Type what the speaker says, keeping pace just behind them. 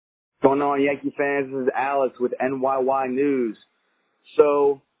What's going on, Yankee fans? This is Alex with NYYNEWS.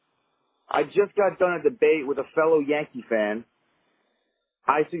 So, I just got done a debate with a fellow Yankee fan.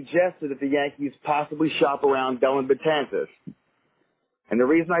 I suggested that the Yankees possibly shop around dellin betances. And the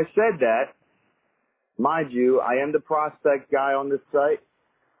reason I said that, mind you, I am the prospect guy on this site,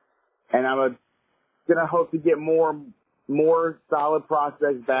 and I'm going to hope to get more solid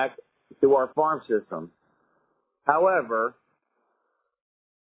prospects back to our farm system. However,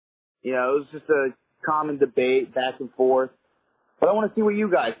 it was just a common debate back and forth. But I want to see what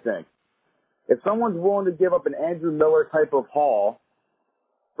you guys think. If someone's willing to give up an Andrew Miller type of haul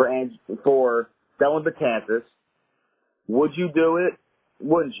for dellin betances, would you do it?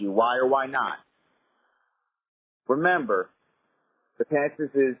 Wouldn't you? Why or why not? Remember, betances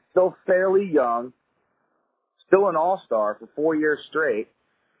is still fairly young, still an all-star for 4 years straight,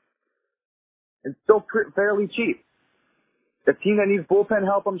 and still fairly cheap. The team that needs bullpen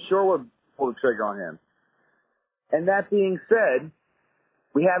help, I'm sure, would pull the trigger on him. And that being said,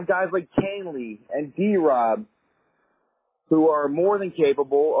 we have guys like Canley and D-Rob who are more than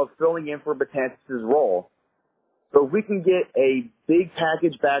capable of filling in for betances' role. So if we can get a big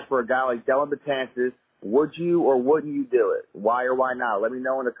package back for a guy like dellin betances, would you or wouldn't you do it? Why or why not? Let me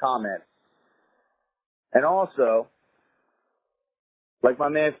know in the comments. And also, like my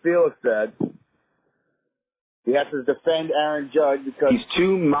man Felix said, we have to defend Aaron Judge because he's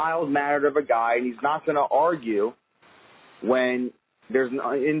too mild-mannered of a guy, and he's not going to argue when there's an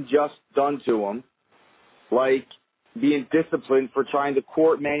injustice done to him, like being disciplined for trying to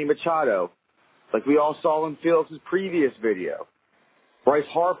court Manny Machado, like we all saw in Felix's previous video. Bryce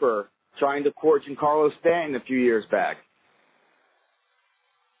Harper trying to court Giancarlo Stanton a few years back.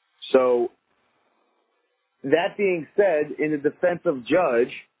 So, that being said, in the defense of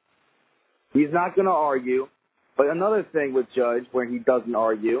Judge, he's not going to argue. But another thing with Judge, where he doesn't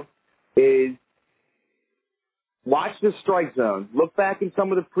argue, is watch the strike zone. Look back in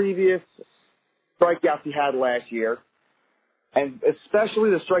some of the previous strikeouts he had last year, and especially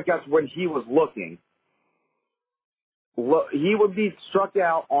the strikeouts when he was looking. He would be struck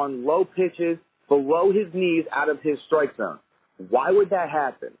out on low pitches below his knees out of his strike zone. Why would that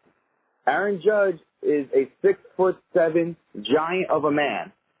happen? Aaron Judge is a 6'7" giant of a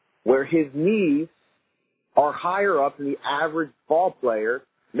man, where his knees are higher up than the average ball player,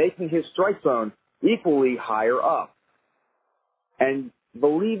 making his strike zone equally higher up. And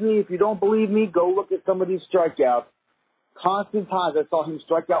believe me, if you don't believe me, go look at some of these strikeouts. Constant times I saw him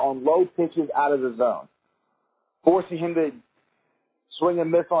strike out on low pitches out of the zone, forcing him to swing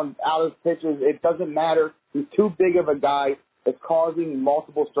and miss on out of pitches. It doesn't matter. He's too big of a guy. It's causing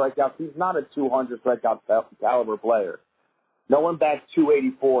multiple strikeouts. He's not a 200 strikeout caliber player. No one bats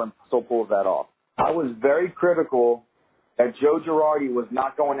 284 and still pulls that off. I was very critical that Joe Girardi was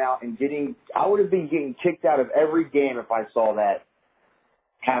not going out and I would have been getting kicked out of every game if I saw that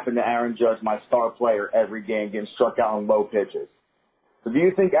happen to Aaron Judge, my star player, every game, getting struck out on low pitches. So do you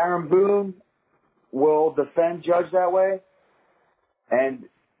think Aaron Boone will defend Judge that way? And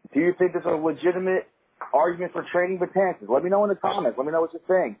do you think there's a legitimate argument for trading betances? Let me know in the comments. Let me know what you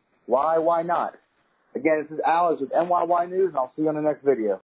think. Why not? Again, this is Alex with NYYNEWS, and I'll see you on the next video.